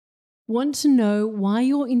Want to know why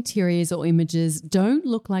your interiors or images don't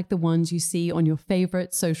look like the ones you see on your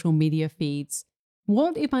favorite social media feeds?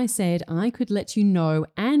 What if I said I could let you know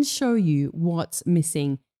and show you what's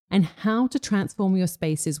missing and how to transform your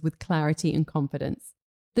spaces with clarity and confidence?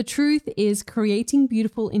 The truth is, creating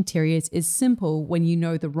beautiful interiors is simple when you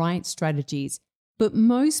know the right strategies, but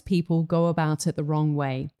most people go about it the wrong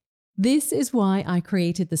way. This is why I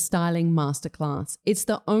created the Styling Masterclass. It's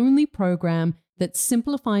the only program that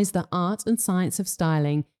simplifies the art and science of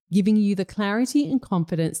styling, giving you the clarity and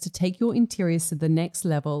confidence to take your interiors to the next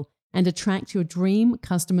level and attract your dream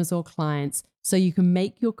customers or clients so you can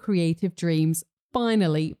make your creative dreams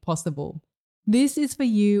finally possible. This is for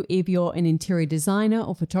you if you're an interior designer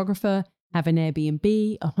or photographer, have an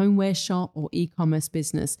Airbnb, a homeware shop, or e-commerce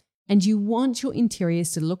business, and you want your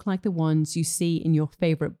interiors to look like the ones you see in your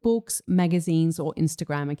favorite books, magazines, or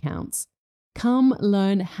Instagram accounts. Come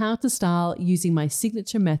learn how to style using my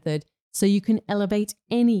signature method so you can elevate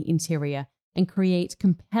any interior and create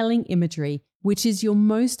compelling imagery, which is your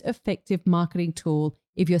most effective marketing tool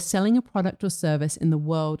if you're selling a product or service in the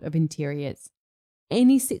world of interiors.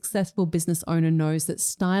 Any successful business owner knows that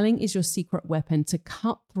styling is your secret weapon to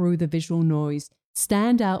cut through the visual noise,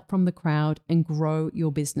 stand out from the crowd, and grow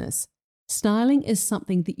your business. Styling is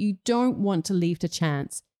something that you don't want to leave to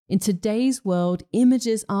chance. In today's world,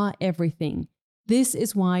 images are everything. This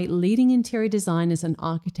is why leading interior designers and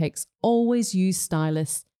architects always use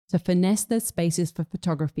stylists to finesse their spaces for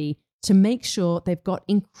photography to make sure they've got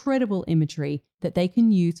incredible imagery that they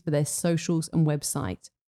can use for their socials and website.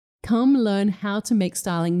 Come learn how to make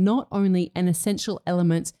styling not only an essential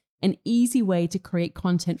element, an easy way to create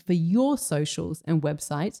content for your socials and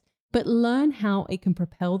websites, but learn how it can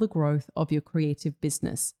propel the growth of your creative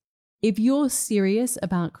business. If you're serious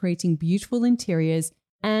about creating beautiful interiors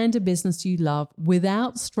and a business you love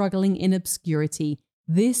without struggling in obscurity,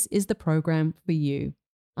 this is the program for you.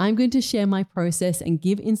 I'm going to share my process and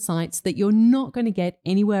give insights that you're not going to get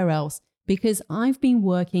anywhere else because I've been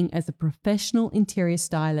working as a professional interior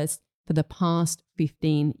stylist for the past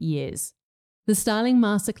 15 years. The Styling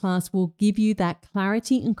Masterclass will give you that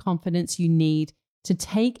clarity and confidence you need to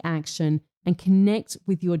take action and connect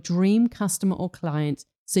with your dream customer or client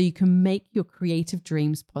so you can make your creative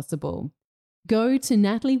dreams possible. Go to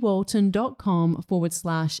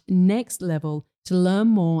nataliewalton.com/next level to learn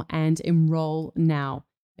more and enroll now.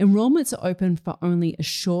 Enrollments are open for only a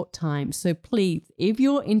short time, so please, if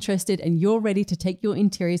you're interested and you're ready to take your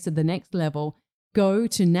interiors to the next level, go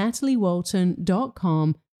to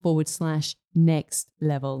nataliewalton.com/next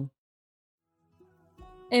level.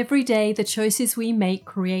 Every day, the choices we make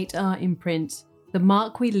create our imprint, the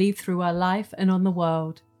mark we leave through our life and on the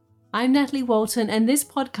world. I'm Natalie Walton, and this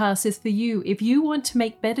podcast is for you if you want to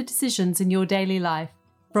make better decisions in your daily life,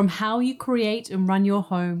 from how you create and run your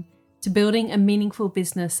home to building a meaningful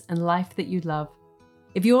business and life that you love.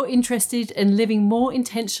 If you're interested in living more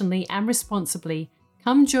intentionally and responsibly,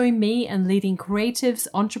 come join me and leading creatives,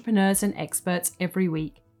 entrepreneurs, and experts every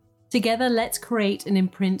week. Together, let's create an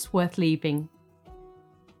imprint worth leaving.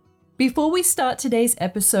 Before we start today's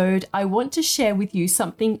episode, I want to share with you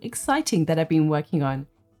something exciting that I've been working on.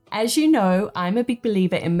 As you know, I'm a big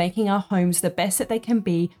believer in making our homes the best that they can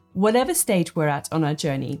be, whatever stage we're at on our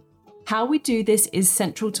journey. How we do this is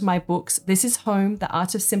central to my books, This Is Home, The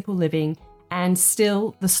Art of Simple Living, and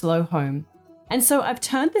Still the Slow Home. And so I've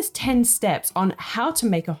turned this 10 steps on how to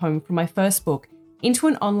make a home from my first book into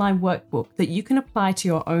an online workbook that you can apply to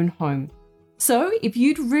your own home. So if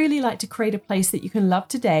you'd really like to create a place that you can love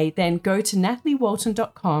today, then go to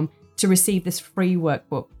nataliewalton.com to receive this free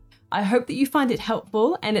workbook. I hope that you find it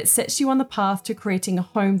helpful and it sets you on the path to creating a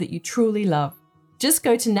home that you truly love. Just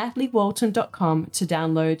go to nataliewalton.com to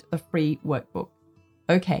download the free workbook.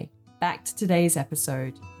 Okay, back to today's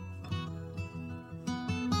episode.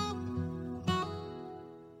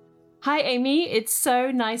 Hi, Amy. It's so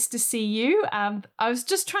nice to see you. I was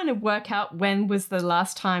just trying to work out when was the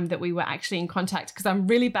last time that we were actually in contact because I'm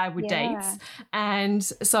really bad with dates. And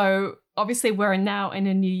so obviously we're now in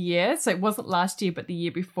a new year. So it wasn't last year, but the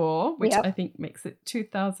year before, which I think makes it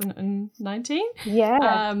 2019.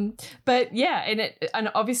 Yeah. But yeah, and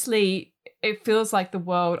obviously it feels like the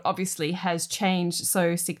world obviously has changed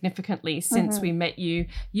so significantly since we met you.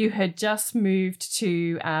 You had just moved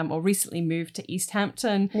to, or recently moved to East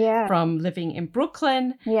Hampton from living in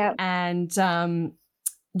Brooklyn. Yeah. And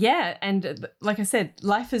and like I said,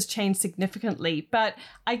 life has changed significantly. But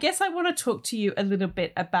I guess I want to talk to you a little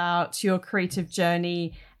bit about your creative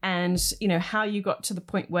journey and, you know, how you got to the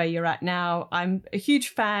point where you're at now. I'm a huge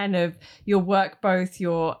fan of your work, both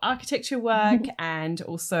your architecture work and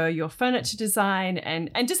also your furniture design and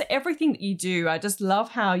just everything that you do. I just love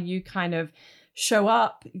how you kind of show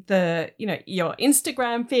up, your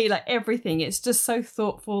Instagram feed, like everything. It's just so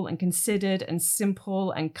thoughtful and considered and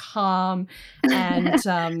simple and calm.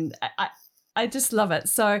 And I just love it.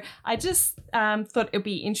 So I just thought it would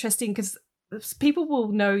be interesting because people will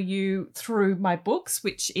know you through my books,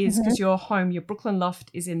 which is because your Brooklyn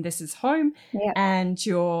loft is in This Is Home, and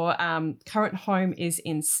your current home is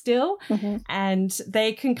in Still, and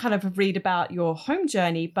they can kind of read about your home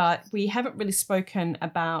journey, but we haven't really spoken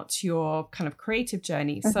about your kind of creative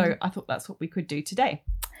journey. So I thought that's what we could do today.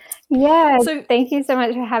 Yeah, so thank you so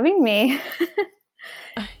much for having me.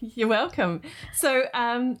 You're welcome. So,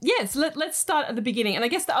 yes, let's start at the beginning. And I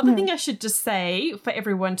guess the other thing I should just say for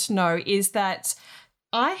everyone to know is that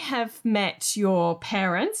I have met your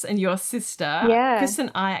parents and your sister. Yeah. Chris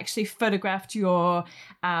and I actually photographed your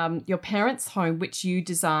parents' home, which you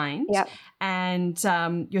designed. Yep. And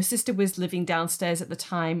your sister was living downstairs at the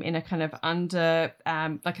time in a kind of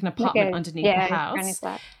like an apartment underneath the house. Granny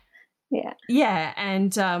flat. Yeah.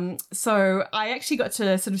 And so I actually got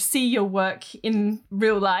to sort of see your work in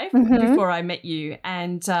real life before I met you.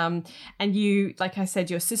 And you, like I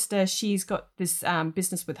said, your sister, she's got this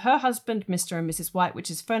business with her husband, Mr. and Mrs. White,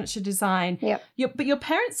 which is furniture design. Yep. But your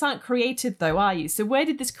parents aren't creative though, are you? So where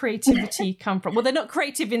did this creativity come from? Well, they're not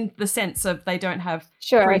creative in the sense of they don't have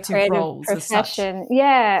creative roles profession. as such.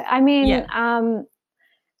 Yeah. I mean,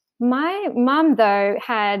 my mum, though,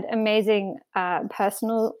 had amazing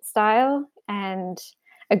personal style and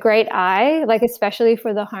a great eye, like especially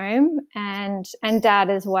for the home, and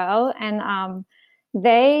dad as well. And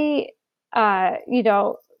they,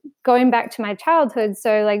 going back to my childhood,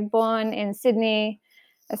 so like born in Sydney,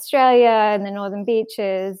 Australia, in the Northern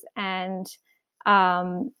Beaches, and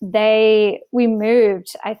we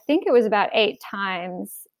moved, I think it was about 8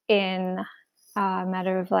 times in a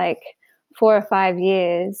matter of like 4 or 5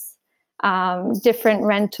 years, different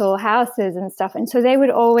rental houses and stuff. And so they would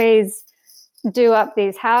always do up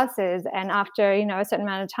these houses. And after, a certain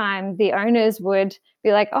amount of time, the owners would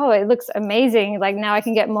be like, oh, it looks amazing. Like now I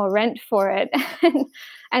can get more rent for it.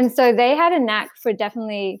 And so they had a knack for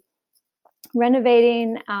definitely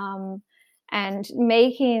renovating and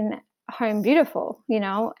making home beautiful,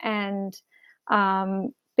 and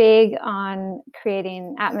big on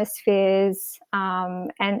creating atmospheres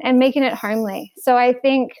and making it homely. So I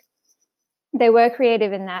think they were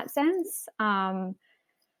creative in that sense.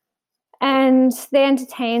 And they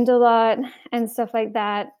entertained a lot and stuff like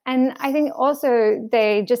that. And I think also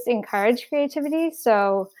they just encourage creativity.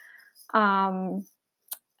 So, my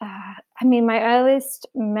earliest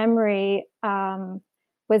memory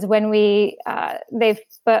was when they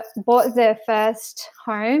bought their first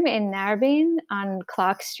home in Narrabeen on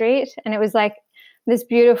Clark Street. And it was like this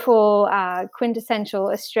beautiful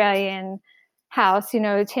quintessential Australian house,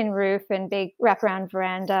 tin roof and big wraparound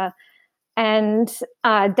veranda. And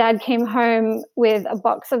dad came home with a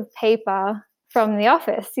box of paper from the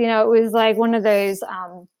office. It was like one of those,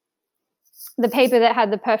 the paper that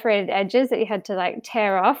had the perforated edges that you had to like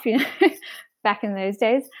tear off, back in those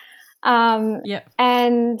days.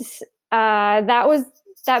 And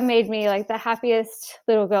that made me like the happiest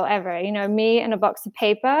little girl ever. Me and a box of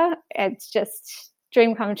paper, it's just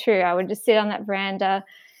dream come true. I would just sit on that veranda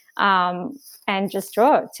and just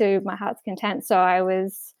draw to my heart's content. So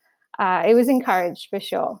it was encouraged for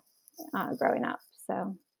sure growing up.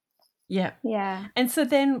 So yeah. And so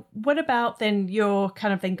then what about then you're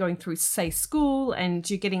kind of then going through, say, school and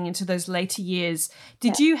you're getting into those later years.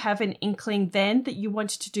 Did you have an inkling then that you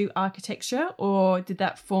wanted to do architecture, or did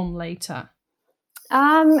that form later?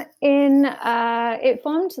 It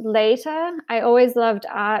formed later. I always loved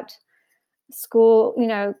art school,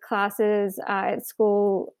 classes at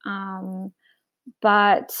school.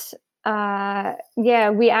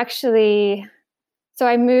 We actually, so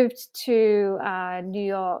I moved to New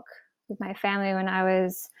York with my family when I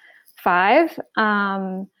was 5.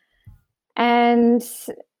 And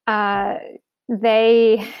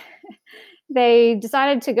they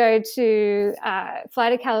decided to go to fly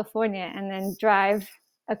to California and then drive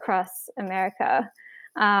across America,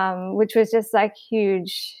 which was just like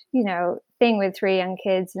huge, thing with 3 young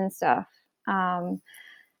kids and stuff.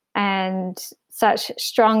 And such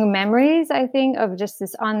strong memories, I think, of just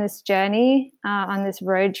this journey, on this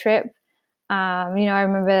road trip. I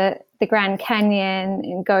remember the Grand Canyon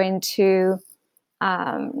and going to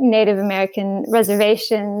Native American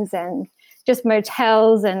reservations and just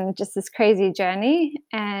motels and just this crazy journey.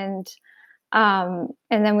 And And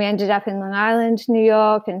then we ended up in Long Island, New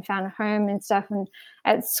York, and found a home and stuff. And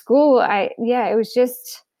at school, it was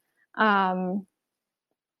just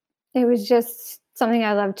something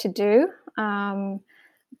I loved to do.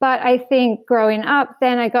 But I think growing up,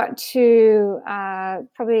 then I got to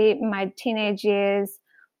probably my teenage years.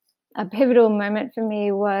 A pivotal moment for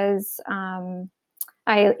me was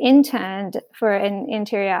I interned for an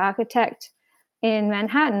interior architect in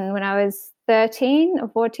Manhattan when I was 13 or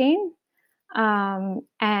 14.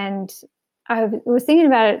 And I was thinking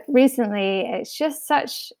about it recently. It's just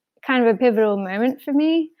such kind of a pivotal moment for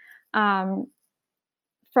me. From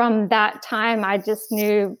that time, I just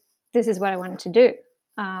knew this is what I wanted to do.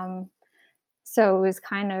 So it was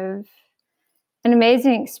kind of an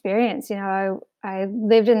amazing experience. You know, I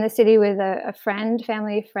lived in the city with a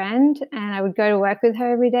family friend, and I would go to work with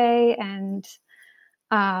her every day and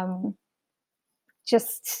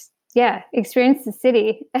experience the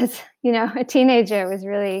city as, you know, a teenager. Was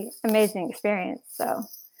really amazing experience. So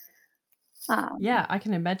yeah, I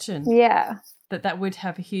can imagine that would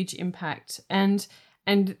have a huge impact, and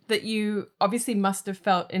that you obviously must have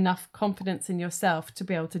felt enough confidence in yourself to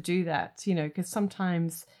be able to do that, you know, because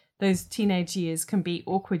sometimes those teenage years can be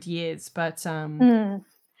awkward years, but I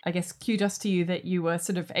guess kudos to you that you were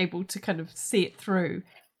sort of able to kind of see it through.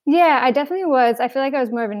 Yeah, I definitely was. I feel like I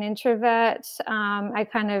was more of an introvert. I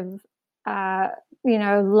kind of,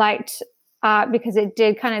 liked art because it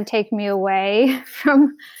did kind of take me away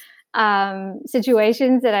from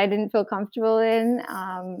situations that I didn't feel comfortable in.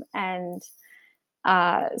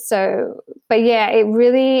 It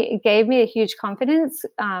really gave me a huge confidence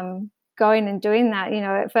going and doing that. You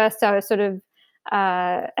know, at first I was sort of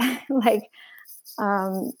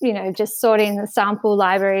just sorting the sample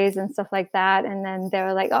libraries and stuff like that. And then they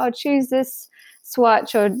were like, oh, choose this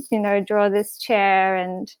swatch, or, you know, draw this chair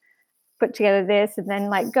and put together this, and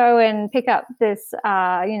then like go and pick up this,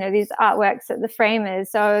 these artworks at the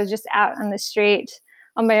framers. So I was just out on the street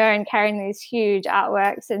on my own carrying these huge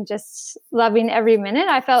artworks and just loving every minute.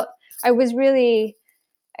 I felt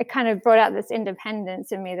it kind of brought out this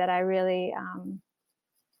independence in me that I really,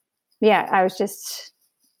 I was just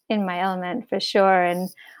in my element for sure. And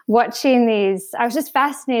watching I was just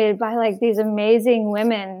fascinated by like these amazing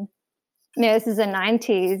women. You know, this is the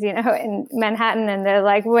 90s, you know, in Manhattan, and they're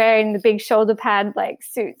like wearing the big shoulder pad like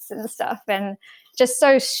suits and stuff, and just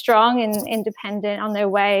so strong and independent on their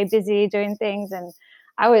way, busy doing things. And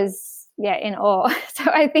I was in awe. So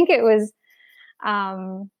I think it was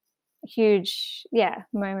a huge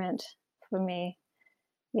moment for me.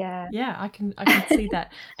 Yeah I can see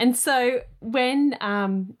that. And so when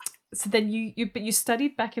so then you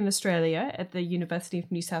studied back in Australia at the University of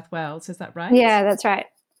New South Wales, is that right? Yeah, that's right.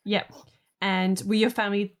 Yep. And were your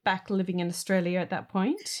family back living in Australia at that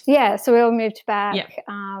point? Yeah, so we all moved back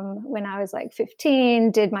when I was like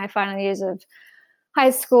 15, did my final years of high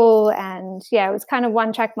school, and it was kind of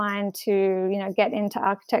one track mind to, you know, get into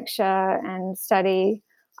architecture and study.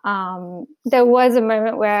 There was a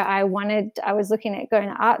moment where I was looking at going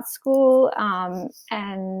to art school,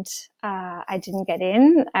 and I didn't get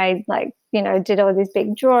in. I did all these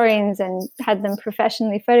big drawings and had them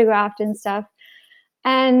professionally photographed and stuff.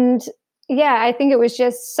 And I think it was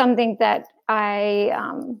just something that I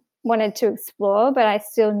wanted to explore, but I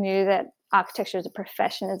still knew that architecture as a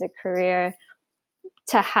profession, as a career,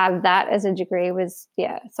 to have that as a degree was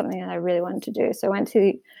something that I really wanted to do. So I went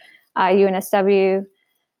to UNSW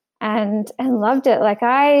and loved it. Like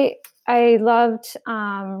I loved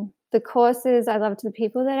the courses. I loved the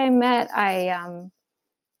people that I met. Any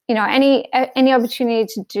opportunity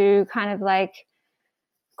to do kind of like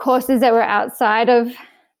courses that were outside of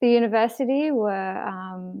the university were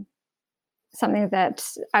something that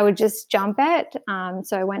I would just jump at.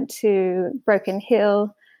 So I went to Broken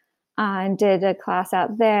Hill and did a class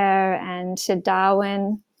out there, and to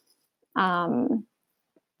Darwin,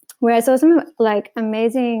 where I saw some like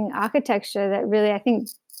amazing architecture that really, I think,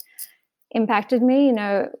 impacted me, you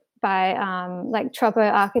know, by like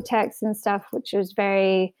Tropo Architects and stuff, which was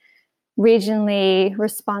very regionally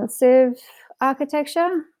responsive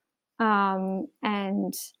architecture.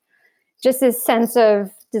 And just this sense of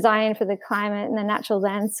design for the climate and the natural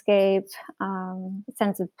landscape,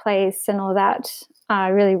 sense of place and all that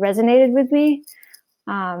really resonated with me.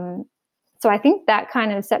 So I think that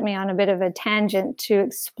kind of set me on a bit of a tangent to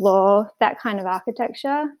explore that kind of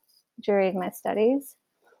architecture during my studies.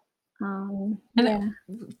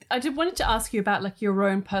 I did wanted to ask you about like your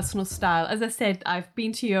own personal style. As I said, I've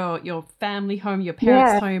been to your family home, your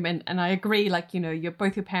parents' home, and I agree, like, you know,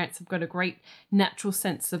 both your parents have got a great natural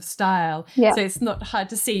sense of style. So it's not hard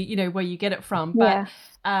to see, you know, where you get it from. But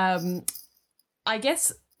I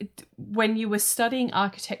guess when you were studying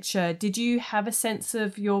architecture, did you have a sense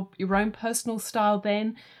of your own personal style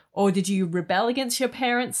then? Or did you rebel against your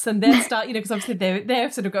parents and their style? Because obviously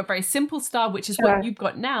they've sort of got a very simple style, which is Sure. what you've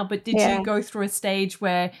got now. But did you go through a stage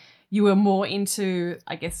where you were more into,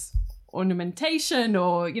 I guess, ornamentation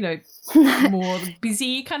or, more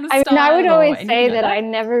busy kind of style? I would always say that I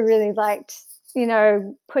never really liked,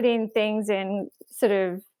 putting things in sort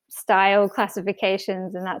of style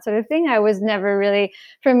classifications and that sort of thing. I was never really,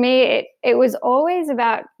 for me, it was always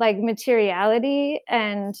about like materiality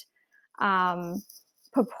and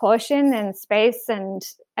proportion and space and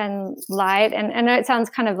light. And I know it sounds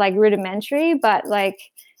kind of like rudimentary, but like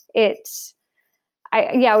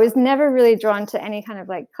I was never really drawn to any kind of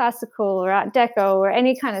like classical or Art Deco or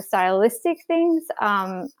any kind of stylistic things.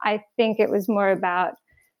 I think it was more about,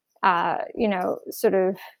 sort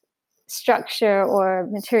of structure or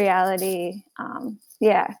materiality.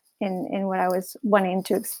 In what I was wanting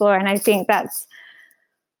to explore. And I think that's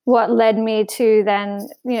what led me to then,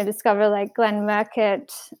 discover like Glenn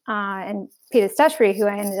Murcutt and Peter Stutchbury, who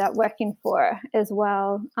I ended up working for as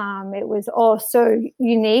well. It was all so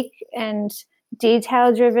unique and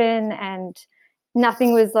detail driven, and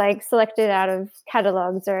nothing was like selected out of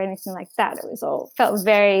catalogs or anything like that. It was all felt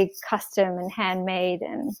very custom and handmade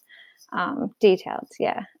and detailed.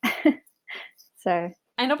 Yeah. So.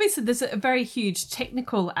 And obviously there's a very huge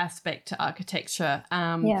technical aspect to architecture.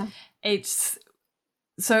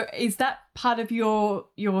 So is that part of your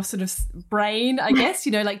sort of brain, I guess?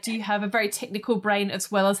 Like, do you have a very technical brain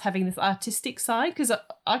as well as having this artistic side? Because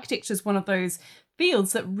architecture is one of those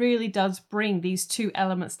fields that really does bring these two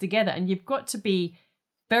elements together, and you've got to be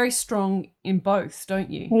very strong in both,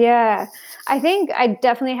 don't you? Yeah, I think I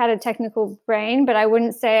definitely had a technical brain, but I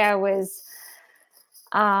wouldn't say I was,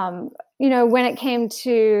 when it came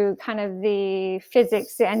to kind of the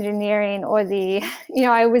physics, the engineering, or the,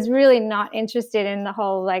 I was really not interested in the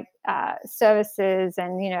whole like services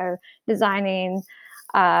and, designing,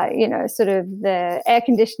 sort of the air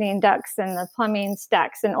conditioning ducts and the plumbing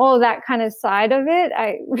stacks and all that kind of side of it.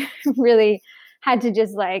 I really had to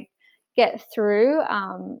just like get through.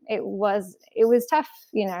 It was tough,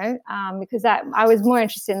 because I was more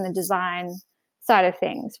interested in the design side of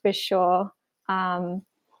things for sure.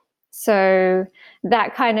 So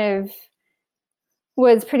that kind of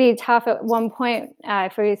was pretty tough at one point.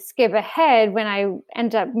 If we skip ahead, when I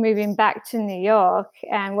ended up moving back to New York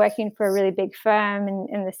and working for a really big firm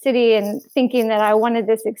in the city, and thinking that I wanted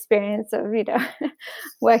this experience of,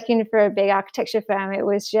 working for a big architecture firm, it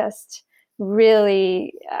was just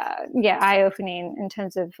really, eye-opening in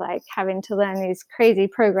terms of like having to learn these crazy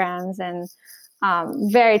programs and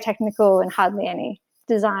very technical and hardly any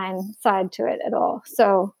design side to it at all.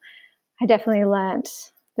 So I definitely learned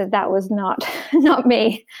that was not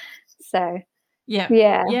me. So no,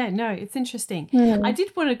 it's interesting. I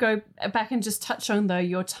did want to go back and just touch on though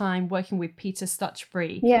your time working with Peter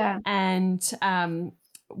Stutchbury, and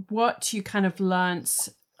what you kind of learnt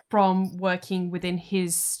from working within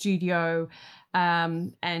his studio,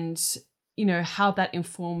 and how that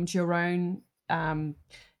informed your own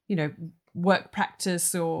work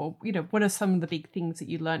practice, or what are some of the big things that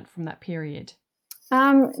you learnt from that period?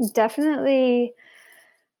 Definitely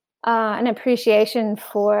an appreciation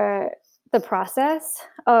for the process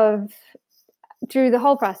through the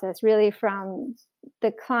whole process, really, from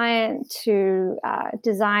the client to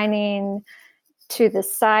designing, to the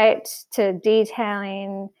site, to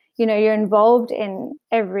detailing. You're involved in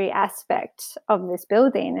every aspect of this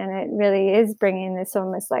building, and it really is bringing this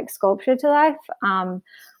almost like sculpture to life.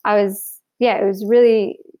 It was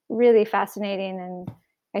really, really fascinating and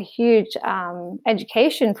a huge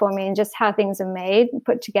education for me in just how things are made and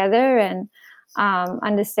put together, and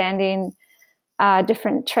understanding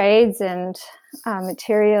different trades and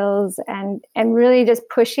materials, and really just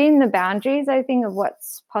pushing the boundaries, I think, of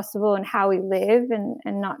what's possible and how we live,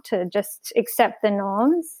 and not to just accept the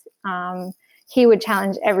norms. He would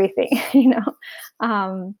challenge everything,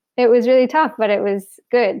 It was really tough, but it was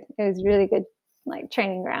good. It was really good, like,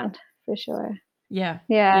 training ground for sure. Yeah.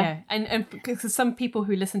 And because some people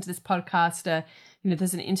who listen to this podcast,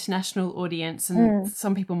 there's an international audience, and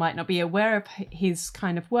some people might not be aware of his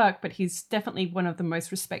kind of work, but he's definitely one of the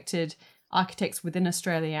most respected architects within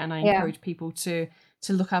Australia. And I encourage people to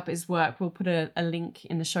look up his work. We'll put a link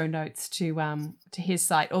in the show notes to his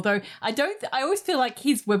site. Although I always feel like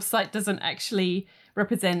his website doesn't actually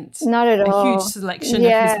represent not at all a huge selection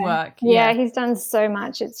of his work. Yeah, he's done so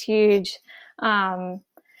much. It's huge.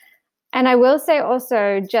 And I will say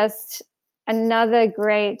also, just another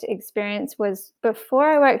great experience was before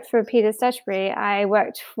I worked for Peter Stutchbury, I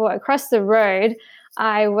worked for, across the road,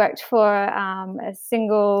 I worked for a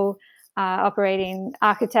single operating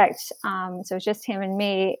architect. So it was just him and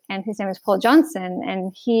me, and his name was Paul Johnson,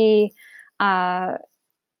 and he was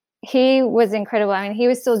incredible. I mean, he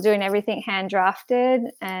was still doing everything hand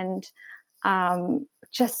drafted, and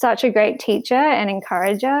just such a great teacher and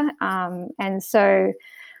encourager. And so,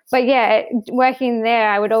 but yeah, working there,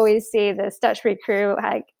 I would always see the Stutchbury crew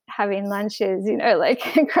like having lunches, you know,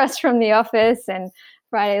 like across from the office, and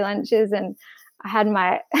Friday lunches, and I had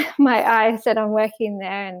my eye set on working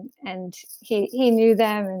there, and he knew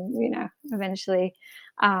them, and you know, eventually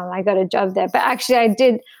I got a job there. But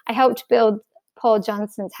actually, I helped build Paul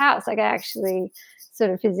Johnson's house. Like I actually sort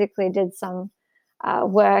of physically did some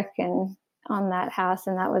work and on that house,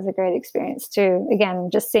 and that was a great experience too. Again,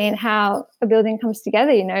 just seeing how a building comes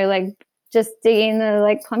together, you know, like just digging the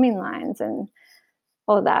like plumbing lines and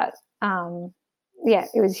all that. Yeah,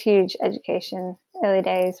 it was huge education, early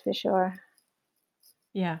days for sure.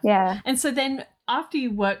 Yeah. And so then after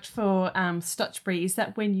you worked for Stutchbury, is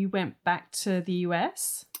that when you went back to the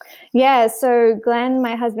US? Yeah, so Glenn,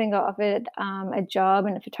 my husband, got offered a job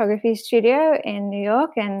in a photography studio in New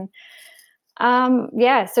York, and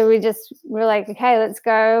yeah, so we're like, okay, let's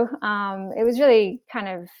go. It was really kind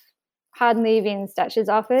of hard leaving Stutch's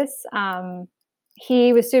office.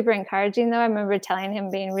 He was super encouraging though. I remember telling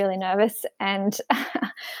him being really nervous, and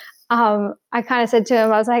I kind of said to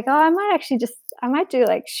him, I was like, oh, I might do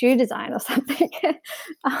like shoe design or something.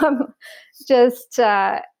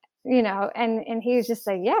 You know, and he was just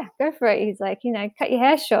like, yeah, go for it. He's like, you know, cut your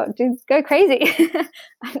hair short, dude, go crazy.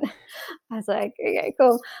 I was like, okay,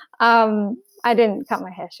 cool. I didn't cut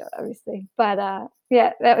my hair short, obviously, but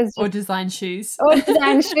yeah, that was or design shoes. Or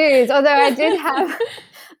design shoes. Although I did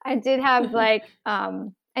have like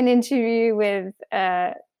an interview with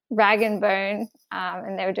Rag and Bone,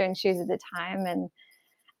 and they were doing shoes at the time,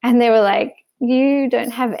 and they were like, you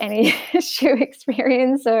don't have any shoe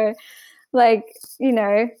experience or like, you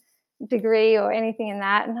know, degree or anything in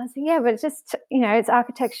that. And I was like, yeah, but it's just, you know, it's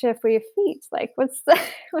architecture for your feet. Like what's the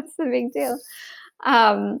big deal?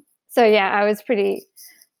 So yeah, I was pretty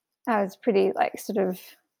like sort of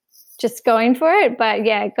just going for it. But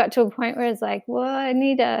yeah, it got to a point where it's like, well, I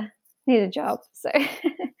need a job. So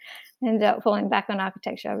ended up falling back on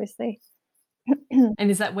architecture, obviously.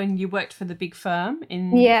 And is that when you worked for the big firm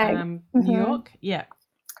in New York? Yeah.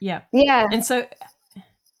 And so,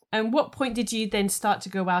 and what point did you then start to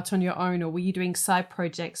go out on your own, or were you doing side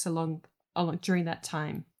projects along during that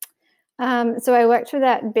time? So I worked for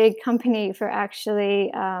that big company for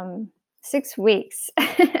actually 6 weeks.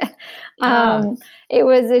 It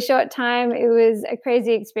was a short time. It was a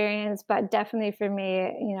crazy experience, but definitely for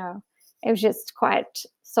me, you know, it was just quite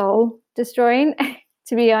soul destroying,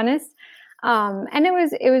 to be honest. And it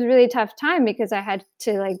was really tough time because I had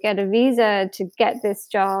to like get a visa to get this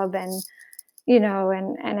job, and you know,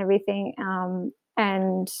 and everything.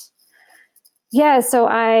 And yeah, so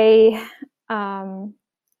I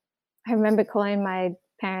remember calling my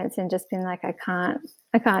parents and just being like, I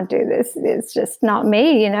can't do this. It's just not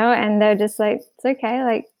me, you know? And they're just like, it's okay.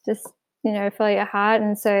 Like, just, you know, follow your heart.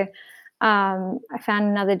 And so I found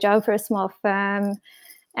another job for a small firm,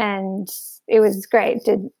 and it was great.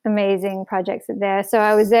 Did amazing projects there. So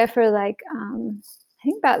I was there for like, I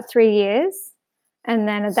think about 3 years. And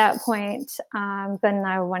then at that point, Glenn and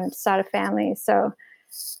I wanted to start a family. So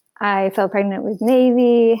I fell pregnant with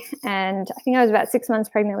Navy, and I think I was about 6 months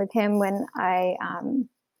pregnant with him when I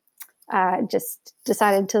just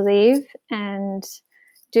decided to leave and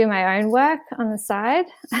do my own work on the side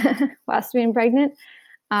whilst being pregnant.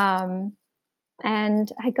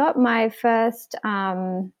 And I got my first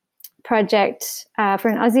project for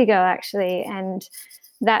an Aussie girl, actually. And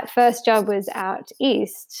that first job was out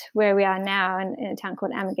east, where we are now, in a town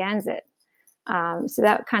called Amagansett. So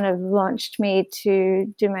that kind of launched me to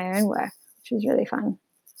do my own work, which was really fun.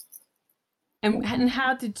 And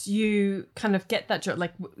how did you kind of get that job?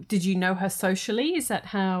 Like, did you know her socially? Is that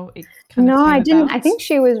how it kind of came I didn't. about? I think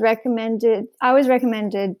she was recommended. I was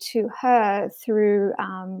recommended to her through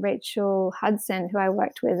Rachel Hudson, who I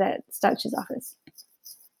worked with at Stutch's office.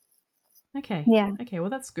 Okay. Yeah. Okay. Well,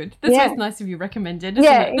 that's good. That's always nice if you recommended. Isn't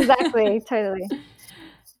Yeah, it? exactly. Totally.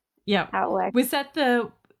 Yeah. How it works. Was that the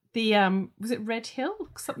was it Red Hill?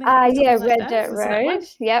 Something yeah, like Red Dirt Road.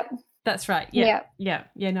 Yep. That's right. Yeah.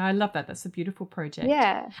 No, I love that. That's a beautiful project.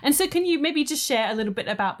 Yeah. And so can you maybe just share a little bit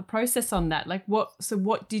about the process on that? Like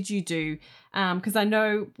what did you do? Because I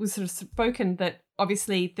know we've sort of spoken that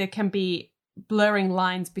obviously there can be blurring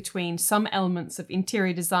lines between some elements of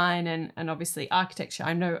interior design and obviously architecture.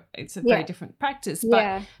 I know it's a very different practice,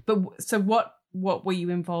 but so what what were you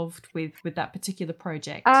involved with that particular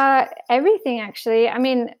project? Everything, actually. I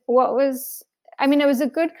mean, it was a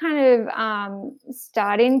good kind of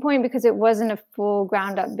starting point because it wasn't a full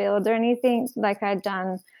ground up build or anything like I'd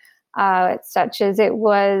done, such as it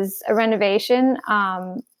was a renovation.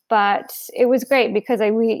 But it was great because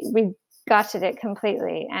we gutted it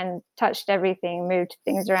completely and touched everything, moved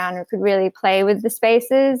things around. We could really play with the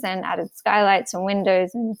spaces and added skylights and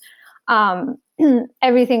windows, and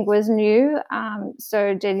everything was new.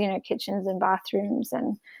 So did, kitchens and bathrooms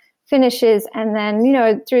and finishes. And then,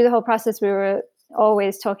 through the whole process, we were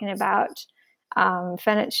always talking about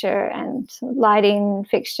furniture and lighting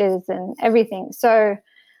fixtures and everything. So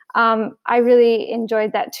I really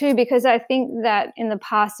enjoyed that too, because I think that in the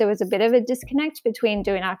past there was a bit of a disconnect between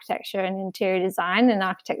doing architecture and interior design, and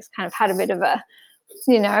architects kind of had a bit of a,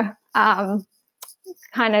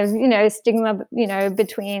 stigma,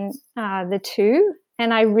 between the two.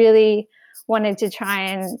 And I really wanted to try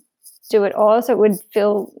and do it all so it would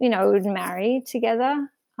feel, it would marry together.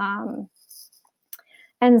 And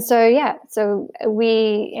so,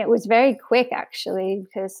 it was very quick actually,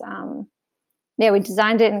 because we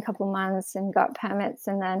designed it in a couple of months and got permits,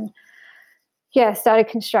 and then started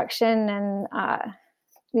construction, and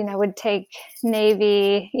would take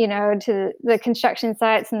Navy, to the construction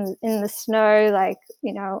sites and in the snow,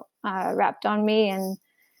 wrapped on me. And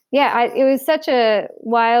it was such a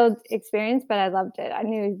wild experience, but I loved it. I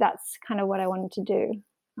knew that's kind of what I wanted to do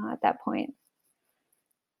at that point.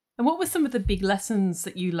 And what were some of the big lessons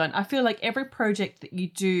that you learned? I feel like every project that you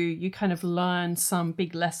do, you kind of learn some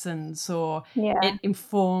big lessons, or it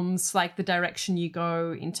informs like the direction you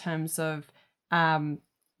go in terms of,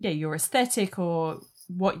 your aesthetic or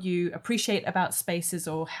what you appreciate about spaces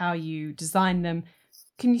or how you design them.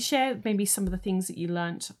 Can you share maybe some of the things that you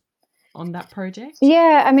learned on that project?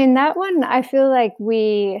 Yeah, I mean, that one, I feel like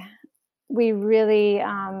we really,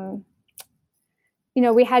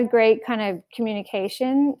 we had great kind of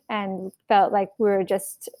communication and felt like we were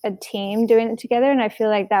just a team doing it together. And I feel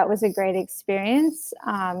like that was a great experience.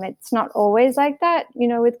 It's not always like that,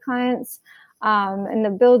 with clients. And the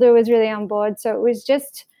builder was really on board. So it was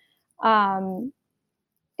just,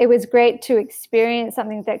 it was great to experience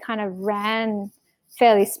something that kind of ran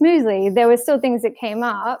fairly smoothly. There were still things that came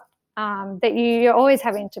up that you're always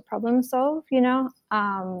having to problem solve,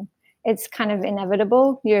 it's kind of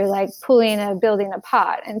inevitable. You're like pulling a building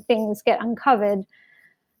apart and things get uncovered.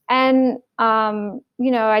 And,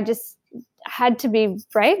 I just had to be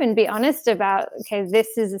brave and be honest about, okay,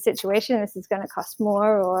 this is a situation, this is going to cost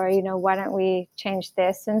more, or, why don't we change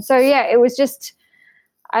this? And so, it was just,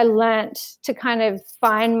 I learned to kind of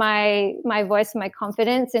find my voice and my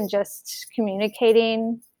confidence in just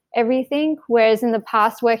communicating everything. Whereas in the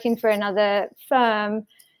past, working for another firm,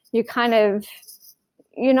 you're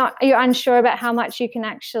unsure about how much you can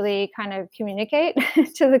actually kind of communicate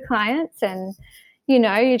to the clients, and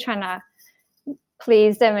you're trying to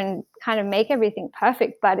please them and kind of make everything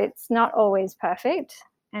perfect, but it's not always perfect.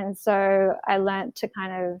 And so I learned to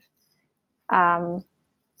kind of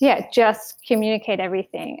just communicate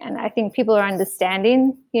everything. And I think people are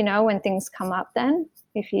understanding, when things come up, then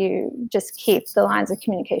if you just keep the lines of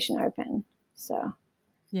communication open. So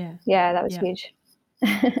that was huge.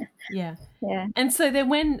 Yeah. And so then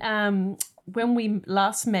when we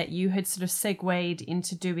last met, you had sort of segued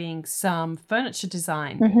into doing some furniture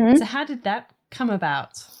design. Mm-hmm. So how did that come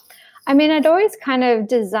about? I mean, I'd always kind of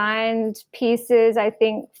designed pieces, I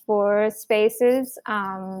think, for spaces.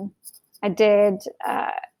 I did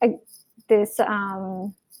this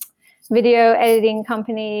video editing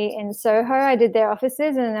company in Soho. I did their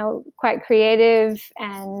offices, and they were quite creative,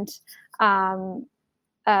 and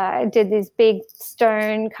I did these big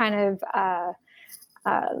stone kind of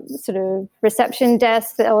sort of reception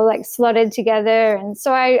desks that were like slotted together. And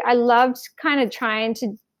so I loved kind of trying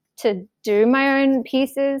to do my own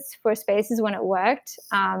pieces for spaces when it worked,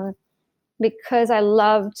 because I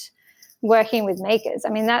loved working with makers.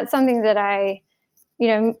 I mean, that's something that I,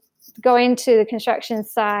 going to the construction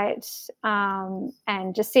site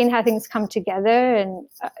and just seeing how things come together, and,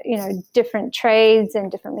 different trades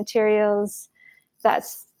and different materials.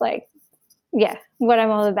 That's like, what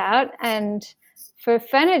I'm all about. And for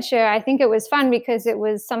furniture, I think it was fun because it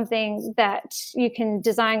was something that you can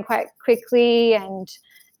design quite quickly, and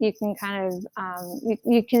you can kind of,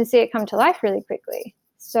 you can see it come to life really quickly.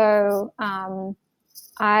 So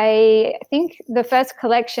I think the first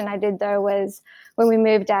collection I did, though, was when we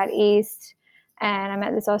moved out east, and I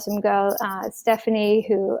met this awesome girl, Stephanie,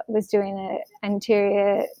 who was doing an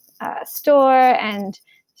interior store, and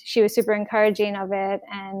she was super encouraging of it.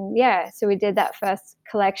 And so we did that first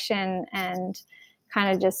collection and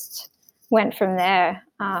kind of just went from there.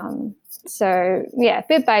 So yeah,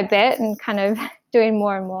 bit by bit and kind of doing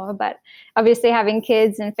more and more, but obviously having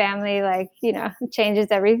kids and family, like, you know, changes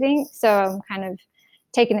everything. So I'm kind of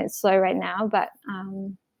taking it slow right now, but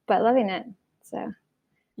loving it. So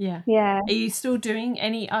yeah. Yeah. Are you still doing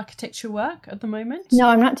any architecture work at the moment? No,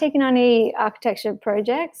 I'm not taking on any architecture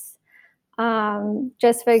projects.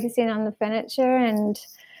 Just focusing on the furniture and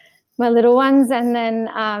my little ones, and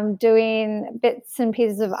then doing bits and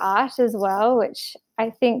pieces of art as well, which I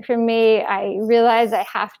think for me, I realize I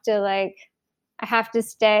have to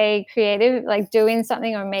stay creative, like doing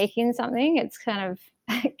something or making something. It's kind of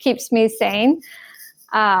keeps me sane.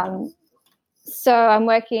 So I'm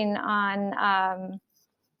working on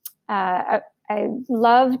I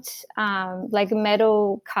loved like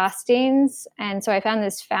metal castings, and so I found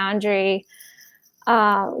this foundry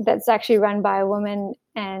that's actually run by a woman,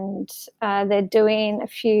 and they're doing a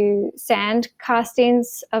few sand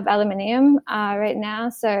castings of aluminium right now.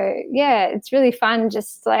 So yeah, it's really fun,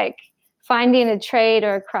 just like finding a trade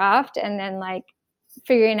or a craft, and then like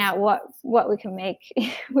figuring out what we can make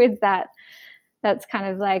with that. That's kind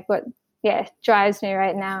of like what drives me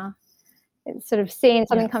right now. It's sort of seeing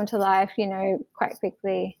something come to life, you know, quite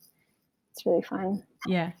quickly. It's really fun.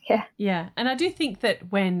 Yeah. Yeah. Yeah. And I do think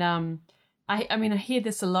that when I mean, I hear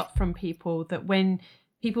this a lot from people, that when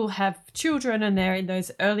people have children and they're in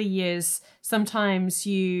those early years, sometimes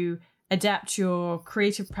you adapt your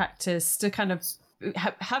creative practice to kind of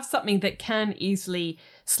have something that can easily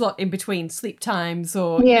slot in between sleep times,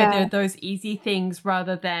 or you know, there are those easy things,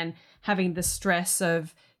 rather than having the stress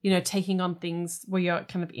of, you know, taking on things where you're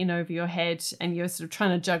kind of in over your head and you're sort of trying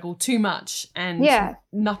to juggle too much, and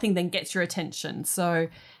nothing then gets your attention. So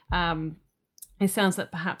it sounds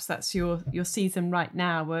like perhaps that's your season right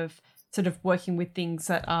now of sort of working with things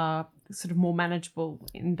that are sort of more manageable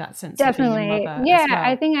in that sense. Definitely. Yeah. Well.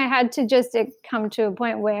 I think I had to just come to a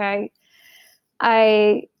point where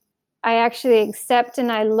I actually accept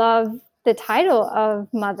and I love the title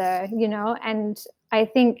of mother, you know, and I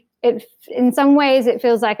think in some ways it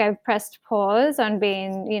feels like I've pressed pause on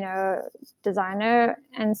being, you know, designer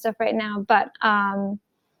and stuff right now, but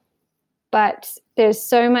there's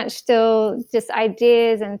so much still just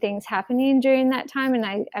ideas and things happening during that time, and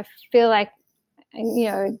I feel like, you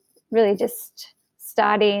know, really just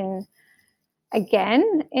starting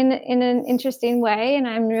again in an interesting way, and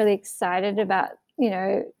I'm really excited about, you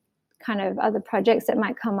know, kind of other projects that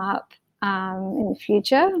might come up in the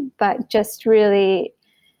future, but just really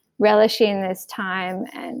relishing this time.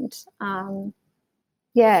 And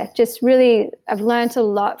just really, I've learned a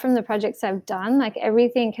lot from the projects I've done. Like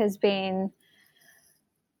everything has been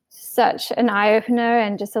such an eye-opener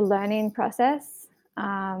and just a learning process.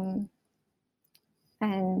 And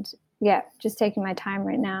just taking my time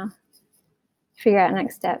right now, figure out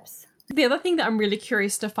next steps. The other thing that I'm really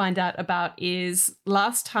curious to find out about is,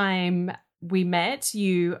 last time we met,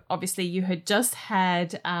 you had just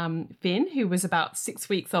had Finn, who was about 6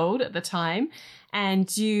 weeks old at the time,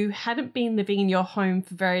 and you hadn't been living in your home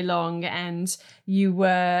for very long, and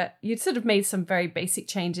you'd sort of made some very basic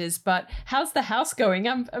changes. But how's the house going?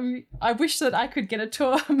 I wish that I could get a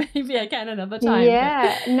tour maybe again another time.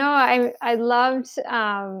 Yeah, no, I loved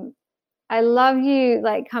I love you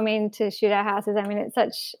like coming to shoot our houses. I mean, it's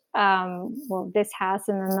such this house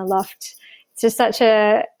and then the loft. It's just such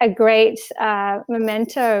a great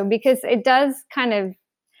memento, because it does kind of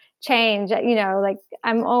change. You know, like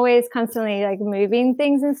I'm always constantly like moving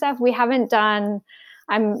things and stuff.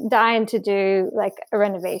 I'm dying to do like a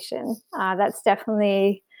renovation. That's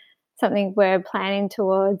definitely something we're planning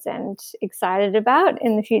towards and excited about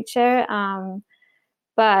in the future.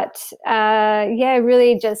 But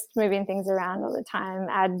really just moving things around all the time,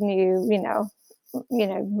 add new, you know,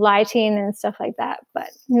 lighting and stuff like that, but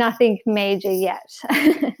nothing major yet.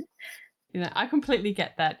 You know, I completely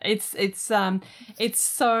get that. It's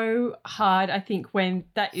so hard, I think, when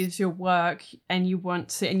that is your work and you want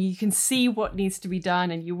to, and you can see what needs to be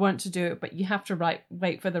done and you want to do it, but you have to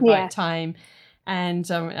wait for the right time.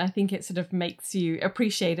 And I think it sort of makes you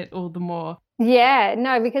appreciate it all the more. Yeah,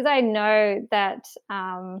 no, because I know that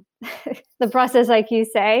the process, like you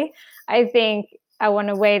say, I think I want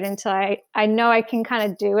to wait until I know I can kind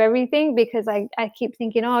of do everything, because I keep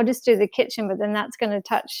thinking, oh, I'll just do the kitchen, but then that's going to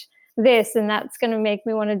touch this and that's going to make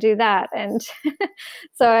me want to do that. And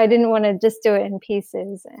so I didn't want to just do it in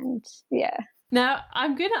pieces. And Now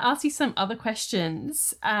I'm going to ask you some other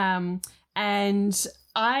questions. And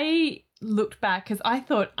I looked back because I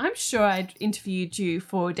thought, I'm sure I'd interviewed you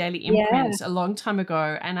for Daily Imprint a long time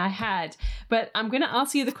ago, and I had, but I'm going to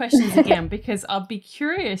ask you the questions again because I'll be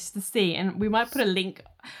curious to see, and we might put a link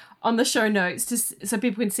on the show notes so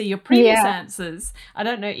people can see your previous answers. I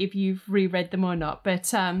don't know if you've reread them or not,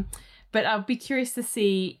 but I'll be curious to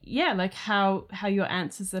see, like how your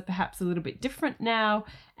answers are perhaps a little bit different now,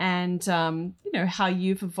 and how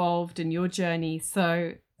you've evolved in your journey.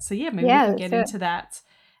 So maybe we can get into that.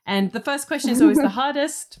 And the first question is always the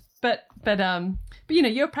hardest, but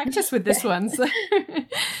you're practiced with this one.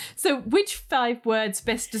 So which 5 words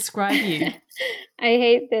best describe you? I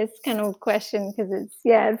hate this kind of question because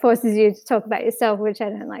it forces you to talk about yourself, which I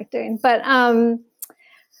don't like doing. But I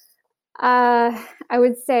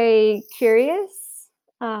would say curious,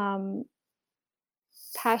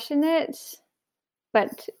 passionate,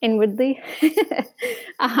 but inwardly,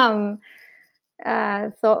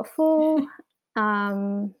 thoughtful,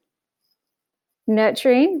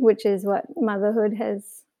 nurturing, which is what motherhood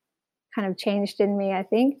has kind of changed in me, I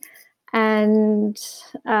think, and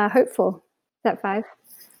hopeful. Is that 5?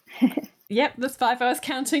 Yep, that's 5. I was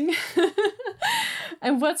counting.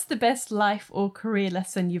 And what's the best life or career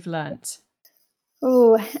lesson you've learnt?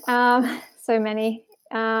 Oh, so many.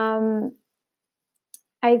 I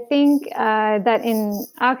think that in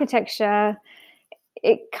architecture,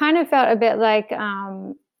 it kind of felt a bit like,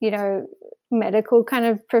 medical kind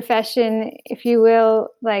of profession, if you will,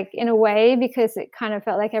 like in a way, because it kind of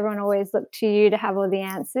felt like everyone always looked to you to have all the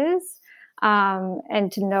answers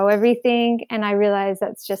and to know everything. And I realized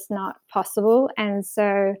that's just not possible. And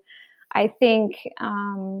so I think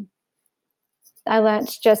I learned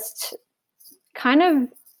just kind of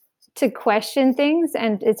to question things,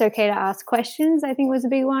 and it's okay to ask questions, I think was a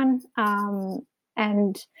big one.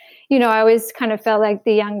 And, I always kind of felt like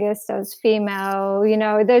the youngest, I was female,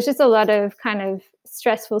 there's just a lot of kind of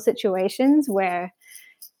stressful situations where,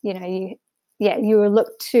 you were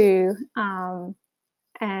looked to.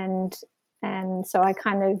 And so I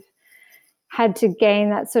kind of had to gain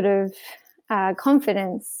that sort of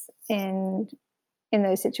confidence in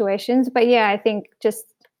those situations. But I think just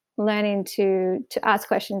learning to ask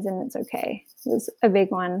questions and it's okay was a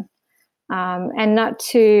big one. And not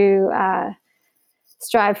to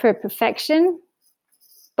strive for perfection,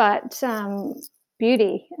 but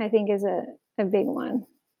beauty, I think, is a big one.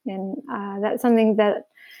 And that's something that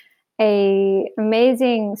a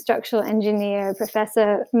amazing structural engineer,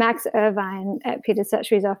 Professor Max Irvine at Peter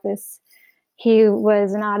Sutchry's office, he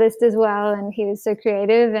was an artist as well, and he was so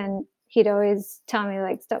creative, and he'd always tell me,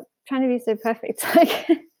 like, stop trying to be so perfect. Like,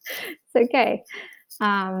 it's okay.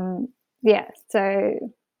 So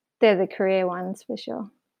they're the career ones for sure.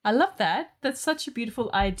 I love that. That's such a beautiful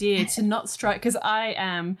idea to not strike, because I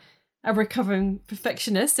am a recovering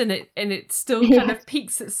perfectionist, and it still kind of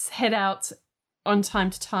peeks its head out on time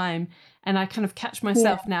to time, and I kind of catch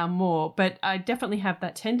myself now more, but I definitely have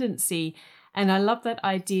that tendency. And I love that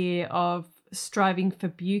idea of striving for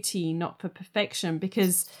beauty, not for perfection,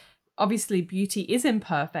 because obviously beauty is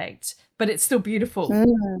imperfect, but it's still beautiful.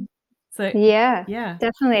 So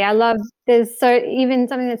definitely. I love even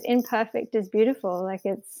something that's imperfect is beautiful. Like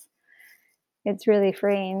it's really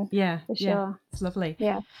freeing. For sure. It's lovely.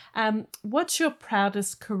 What's your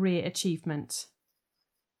proudest career achievement?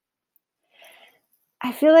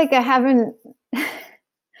 I feel like I haven't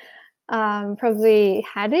probably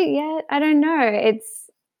had it yet. I don't know.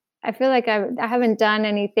 I feel like I haven't done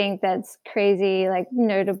anything that's crazy, like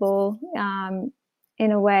notable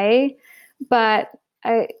in a way, but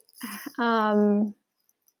I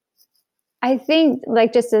think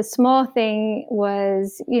like just a small thing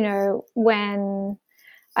was, when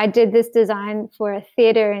I did this design for a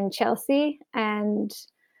theater in Chelsea, and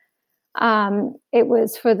it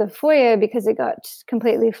was for the foyer because it got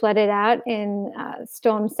completely flooded out in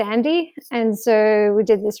Storm Sandy. And so we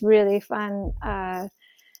did this really fun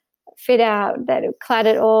fit out that clad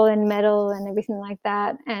it all in metal and everything like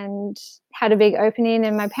that, and had a big opening,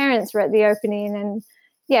 and my parents were at the opening, and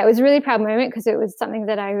it was a really proud moment because it was something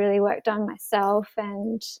that I really worked on myself,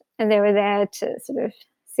 and they were there to sort of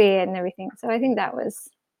see it and everything. So I think that was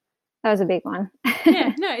a big one.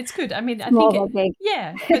 No, it's good. I mean, I think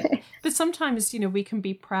but sometimes, we can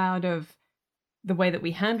be proud of the way that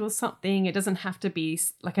we handle something. It doesn't have to be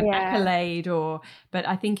like an accolade, but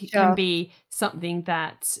I think it can be something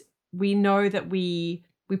that we know that we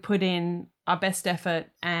put in our best effort,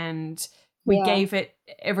 and we gave it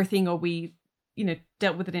everything, or we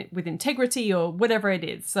dealt with it with integrity, or whatever it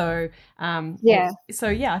is. So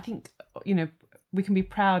I think we can be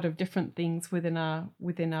proud of different things within our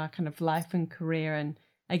kind of life and career. And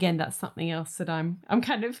again, that's something else that I'm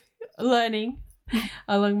kind of learning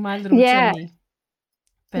along my little journey.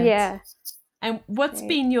 But, and what's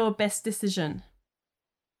been your best decision?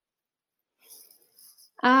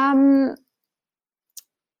 I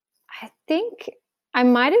think I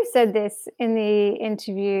might have said this in the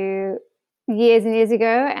interview years and years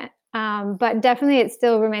ago, but definitely it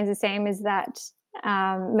still remains the same, is that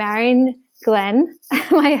marrying Glenn,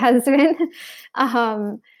 my husband,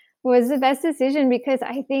 was the best decision, because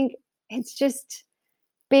I think it's just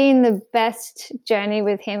been the best journey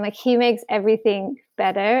with him. Like, he makes everything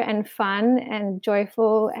better and fun and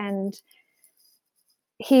joyful, and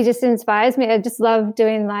he just inspires me. I just love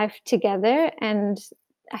doing life together, and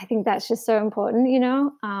I think that's just so important,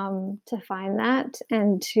 to find that,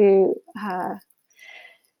 and to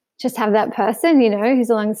just have that person, who's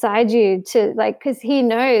alongside you, to like, because he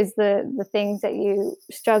knows the things that you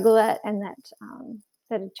struggle at, and that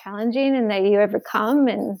are challenging, and that you overcome,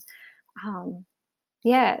 and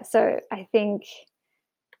so I think,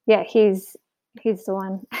 he's the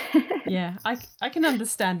one. Yeah, I can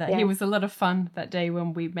understand that. Yeah. He was a lot of fun that day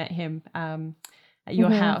when we met him at your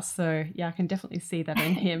house. So yeah, I can definitely see that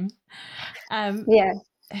in him. Yeah.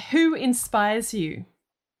 Who inspires you?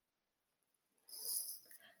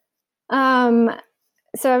 So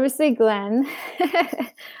obviously Glenn.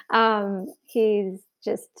 He's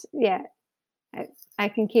just, I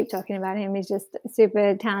can keep talking about him. He's just a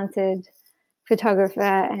super talented photographer,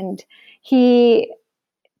 and he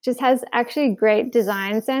just has actually great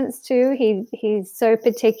design sense too. He's so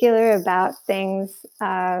particular about things.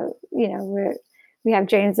 We have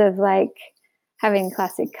dreams of like having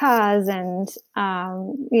classic cars, and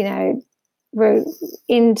we're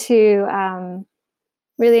into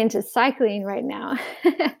really into cycling right now.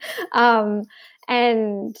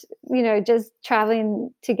 And just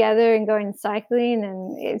traveling together and going cycling,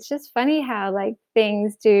 and it's just funny how like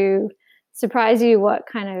things do surprise you, what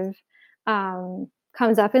kind of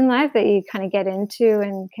comes up in life that you kind of get into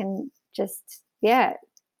and can just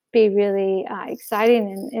be really exciting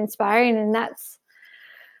and inspiring. And that's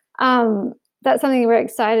something we're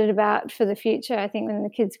excited about for the future, I think, when the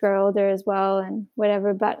kids grow older as well and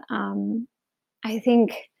whatever. But I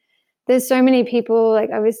think there's so many people, like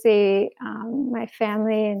obviously my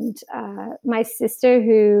family, and my sister,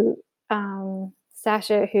 who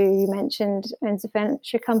Sasha, who you mentioned, owns a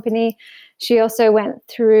furniture company. She also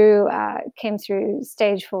came through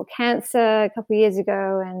stage 4 cancer a couple of years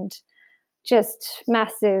ago, and just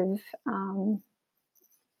massive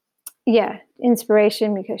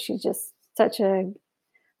inspiration, because she's just such a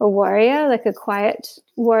warrior, like a quiet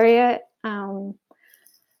warrior.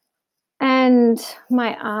 And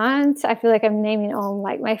my aunt, I feel like I'm naming all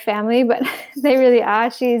like my family, but they really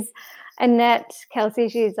are. She's Annette Kelsey.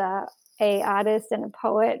 She's a artist and a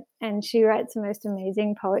poet, and she writes the most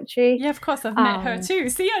amazing poetry. Yeah, of course, I've met her too.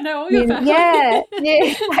 See, I know all your family. Yeah,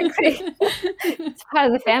 exactly. It's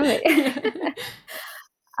part of the family.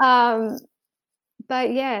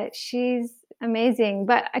 But yeah, she's amazing.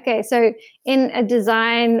 But okay, so in a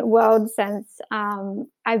design world sense,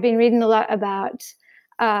 I've been reading a lot about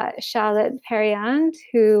Charlotte Perriand,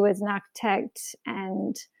 who was an architect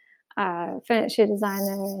and furniture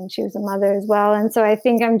designer, and she was a mother as well. And so I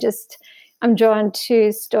think I'm drawn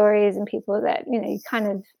to stories and people that you kind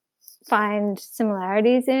of find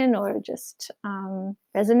similarities in, or just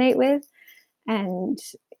resonate with. And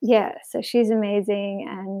so she's amazing.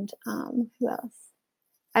 And who else?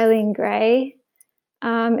 Eileen Gray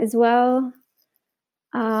as well.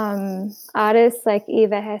 Artists like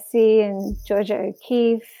Eva Hesse and Georgia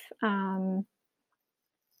O'Keeffe.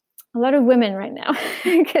 A lot of women right now,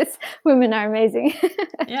 because women are amazing.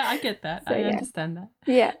 Yeah, I get that. So, I understand that.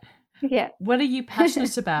 Yeah. What are you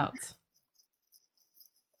passionate about?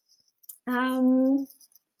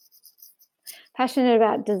 Passionate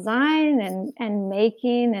about design and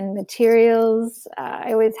making and materials.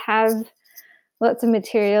 I always have lots of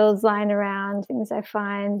materials lying around, things I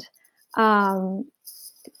find.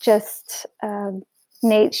 Just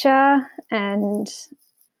nature and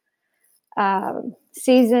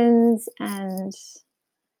seasons, and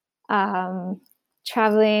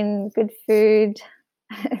traveling, good food,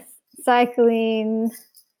 cycling,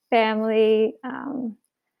 family,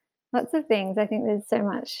 lots of things. I think there's so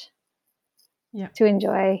much to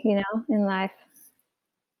enjoy, in life.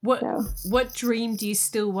 What dream do you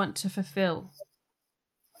still want to fulfill?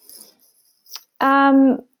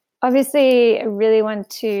 Obviously, I really want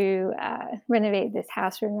to renovate this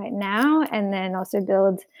house room right now, and then also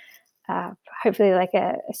build hopefully like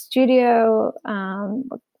a studio,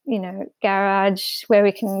 garage where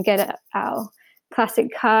we can get our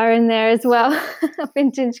classic car in there as well, a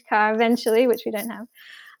vintage car eventually, which we don't have.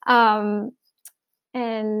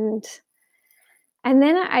 And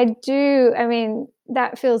then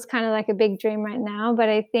that feels kind of like a big dream right now, but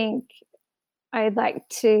I think I'd like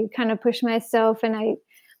to kind of push myself, and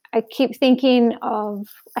I keep thinking of,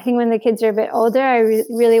 I think when the kids are a bit older, I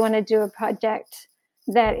really want to do a project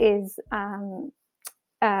that is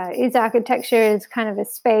architecture, is kind of a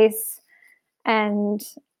space and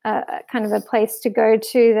kind of a place to go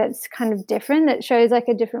to that's kind of different, that shows like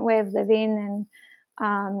a different way of living,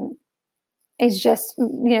 and is just,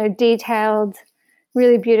 detailed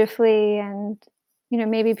really beautifully, and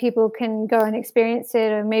maybe people can go and experience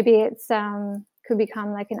it, or maybe it's could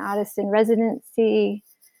become like an artist in residency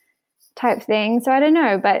type thing. So I don't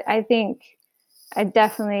know, but I think I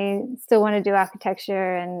definitely still want to do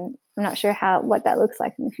architecture, and I'm not sure what that looks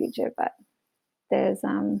like in the future, but there's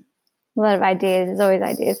a lot of ideas. There's always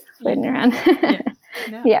ideas floating around. Yeah.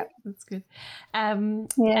 No, yeah, that's good. yeah.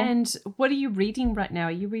 And what are you reading right now?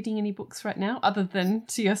 Are you reading any books right now other than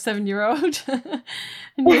to your 7-year-old and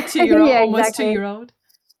your 2-year-old, Yeah, almost exactly. 2-year-old?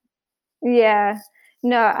 Yeah.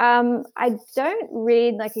 No, I don't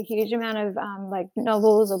read like a huge amount of like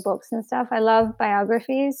novels or books and stuff. I love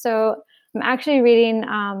biographies. So I'm actually reading,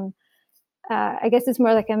 I guess it's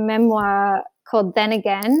more like a memoir called Then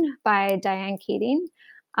Again by Diane Keating.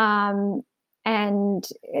 And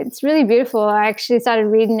it's really beautiful. I actually started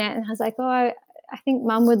reading it and I was like, oh, I think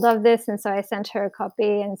Mum would love this. And so I sent her a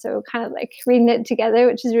copy. And so we're kind of like reading it together,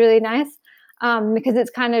 which is really nice, because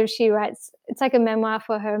it's kind of, it's like a memoir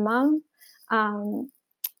for her mum.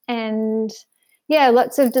 And yeah,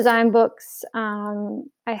 lots of design books. I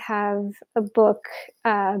have a book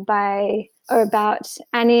about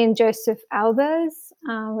Annie and Joseph Albers,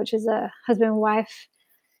 which is a husband and wife,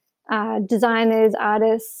 designers,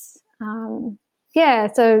 artists.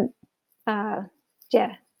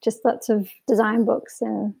 Just lots of design books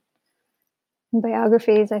and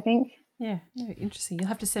biographies, I think. Yeah, no, interesting. You'll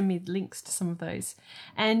have to send me links to some of those.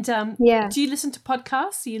 And do you listen to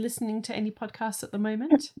podcasts? Are you listening to any podcasts at the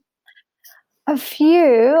moment? A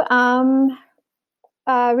few.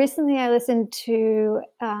 Recently I listened to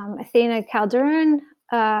Athena Calderon.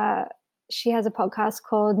 She has a podcast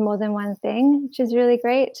called More Than One Thing, which is really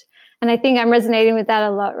great. And I think I'm resonating with that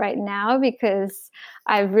a lot right now because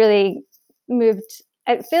I've really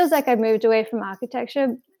it feels like I've moved away from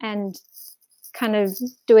architecture and kind of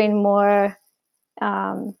doing more,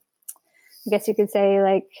 I guess you could say,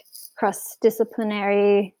 like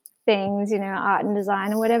cross-disciplinary things, art and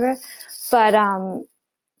design or whatever. But so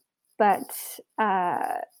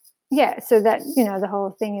that, the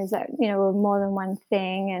whole thing is that, we're more than one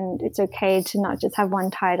thing, and it's okay to not just have one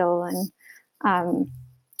title.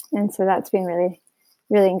 And so that's been really,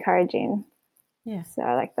 really encouraging. Yeah. So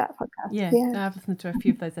I like that podcast. Yeah. Yeah. No, I've listened to a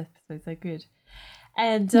few of those episodes. They're good.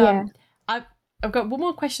 And I've got one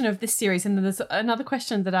more question of this series, and then there's another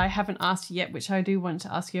question that I haven't asked you yet, which I do want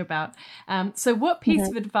to ask you about. So what piece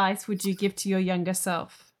of advice would you give to your younger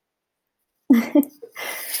self?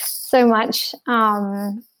 So much.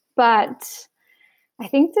 But I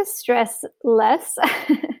think to stress less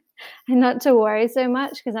and not to worry so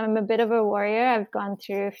much, because I'm a bit of a worrier. I've gone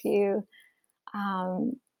through a few,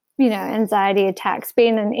 anxiety attacks.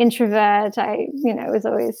 Being an introvert, I, was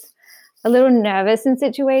always a little nervous in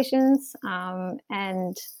situations,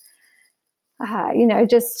 and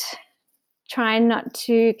just trying not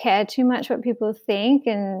to care too much what people think,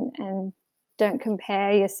 and don't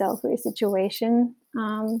compare yourself with your situation.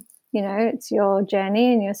 It's your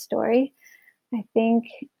journey and your story, I think.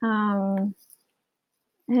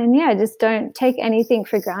 Just don't take anything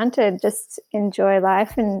for granted. Just enjoy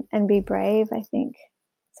life and be brave, I think.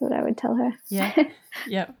 That's what I would tell her. Yeah.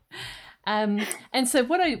 Yeah. And so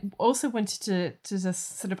what I also wanted to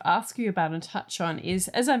just sort of ask you about and touch on is,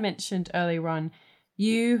 as I mentioned earlier on,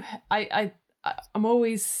 I'm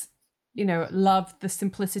always, love the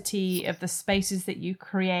simplicity of the spaces that you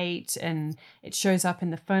create, and it shows up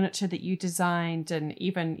in the furniture that you designed, and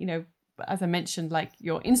even, as I mentioned, like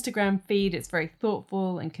your Instagram feed, it's very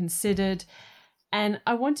thoughtful and considered. And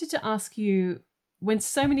I wanted to ask you, when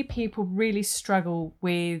so many people really struggle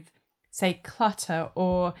with, say, clutter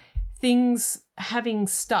or things, having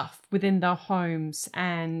stuff within their homes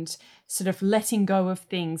and sort of letting go of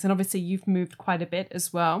things, and obviously you've moved quite a bit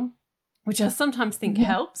as well, which I sometimes think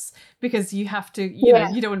helps, because you have to,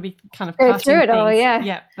 you don't want to be kind of go through it things. all.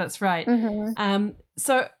 Yeah, that's right.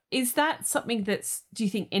 So is that something that's, do you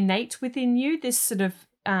think, innate within you, this sort of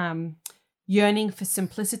yearning for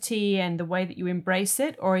simplicity and the way that you embrace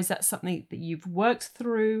it, or is that something that you've worked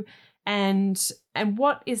through? And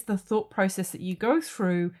what is the thought process that you go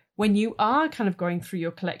through when you are kind of going through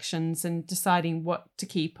your collections and deciding what to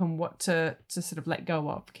keep and what to sort of let go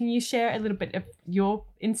of? Can you share a little bit of your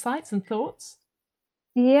insights and thoughts?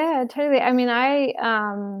 Yeah, totally. I mean, I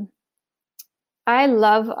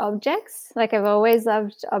love objects. Like, I've always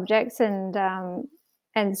loved objects, and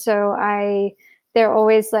so there are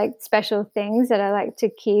always like special things that I like to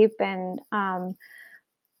keep, and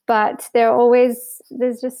but there's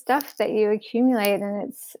just stuff that you accumulate,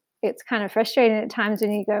 and it's kind of frustrating at times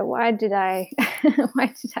when you go, why did I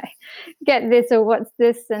get this, or what's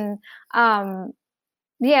this? And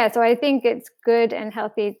so I think it's good and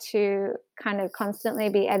healthy to kind of constantly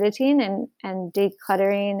be editing and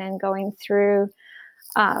decluttering and going through.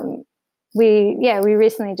 We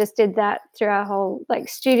recently just did that through our whole like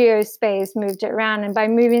studio space, moved it around, and by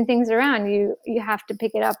moving things around, you have to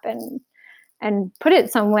pick it up and put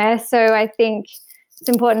it somewhere. So I think it's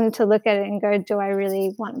important to look at it and go, do I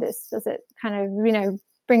really want this? Does it kind of,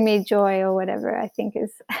 bring me joy or whatever, I think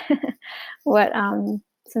is what some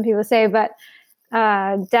people say. But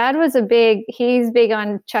Dad was he's big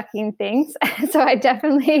on chucking things. So I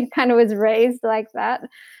definitely kind of was raised like that.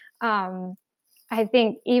 I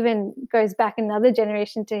think even goes back another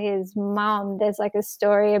generation to his mom. There's like a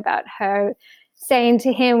story about her saying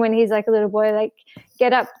to him when he's like a little boy, like,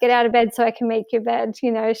 get up, get out of bed so I can make your bed.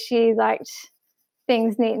 She liked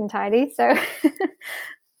things neat and tidy. So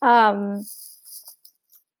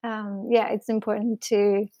it's important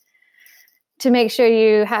to make sure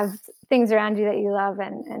you have things around you that you love,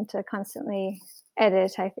 and to constantly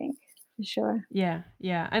edit, I think, for sure. Yeah.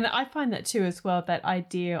 And I find that too as well, that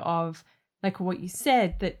idea of like what you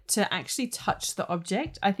said, that to actually touch the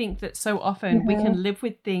object. I think that so often we can live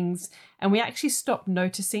with things and we actually stop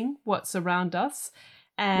noticing what's around us.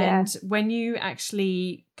 And when you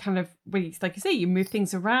actually kind of, like you say, you move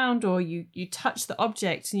things around, or you touch the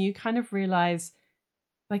object, and you kind of realize,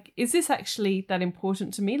 like, is this actually that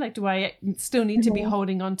important to me? Like, do I still need to be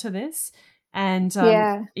holding on to this? And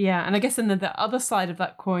and I guess then the other side of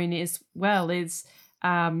that coin is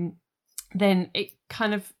then it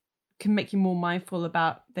kind of can make you more mindful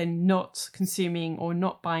about then not consuming or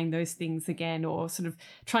not buying those things again, or sort of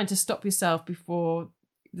trying to stop yourself before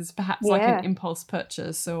there's perhaps like an impulse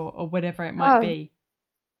purchase or whatever it might be.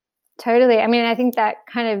 Totally. I mean, I think that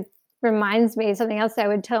kind of reminds me, something else I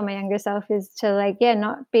would tell my younger self is to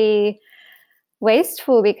not be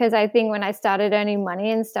wasteful, because I think when I started earning money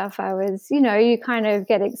and stuff, I was, you kind of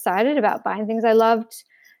get excited about buying things. I loved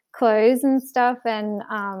clothes and stuff, and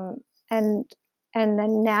then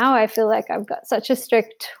now I feel like I've got such a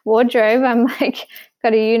strict wardrobe. I'm like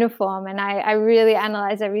got a uniform, and I really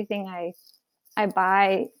analyze everything I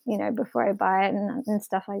buy, before I buy it and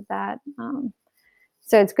stuff like that.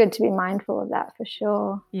 So it's good to be mindful of that for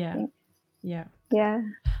sure. Yeah.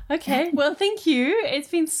 Okay. Well, thank you. It's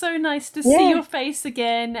been so nice to see your face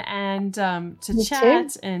again, and to chat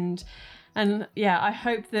too. And I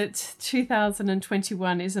hope that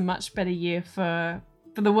 2021 is a much better year for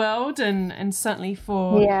the world, and certainly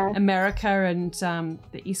for America and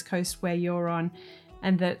the East Coast where you're on,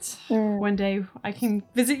 and that one day I can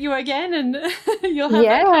visit you again, and you'll have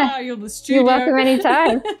that car, you'll the studio. You're welcome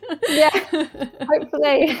anytime.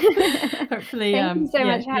 Hopefully. Thank you so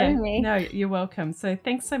much for having me. No, you're welcome. So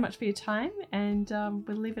thanks so much for your time, and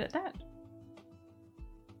we'll leave it at that.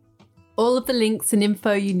 All of the links and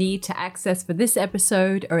info you need to access for this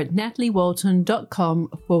episode are at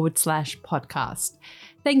nataliewalton.com/podcast.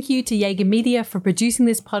 Thank you to Jaeger Media for producing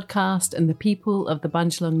this podcast, and the people of the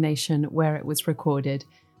Bundjalung Nation where it was recorded.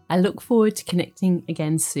 I look forward to connecting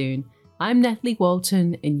again soon. I'm Natalie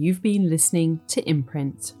Walton, and you've been listening to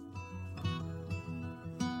Imprint.